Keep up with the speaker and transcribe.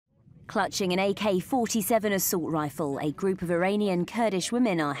Clutching an AK-47 assault rifle, a group of Iranian Kurdish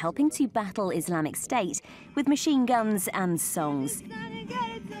women are helping to battle Islamic State with machine guns and songs.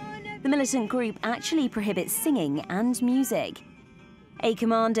 The militant group actually prohibits singing and music. A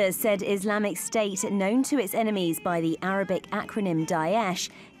commander said Islamic State, known to its enemies by the Arabic acronym Daesh,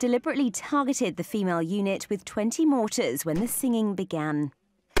 deliberately targeted the female unit with 20 mortars when the singing began.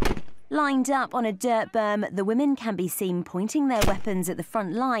 Lined up on a dirt berm, the women can be seen pointing their weapons at the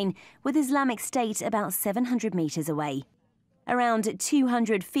front line, with Islamic State about 700 metres away. Around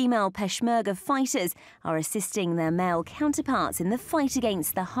 200 female Peshmerga fighters are assisting their male counterparts in the fight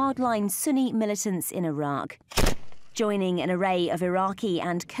against the hardline Sunni militants in Iraq. Joining an array of Iraqi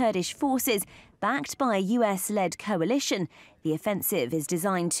and Kurdish forces, backed by a US-led coalition, the offensive is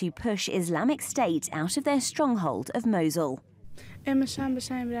designed to push Islamic State out of their stronghold of Mosul. ئێمەشان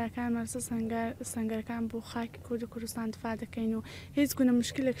بەشای براکان مەرسە سەنگەرەکان بۆ خاکی کورد و کوردستان دفاع دەکەین و هیچ گونە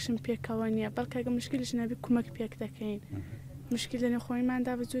مشکلێکشم پێکەوە نییە بەڵکە ئەگە مشکلش نەبی کۆمەک پێک دەکەین مشکل لەنێ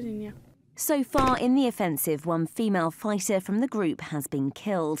خۆیماندا بەجوودی نییە. So far in the offensive, one female fighter from the group has been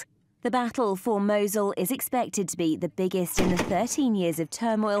killed. The battle for Mosul is expected to be the biggest in the 13 years of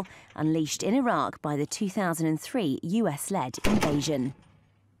turmoil unleashed in Iraq by the 2003 US-led invasion.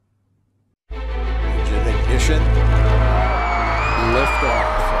 Ignition. Lift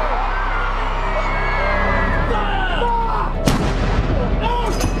off.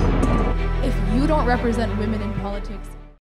 If you don't represent women in politics,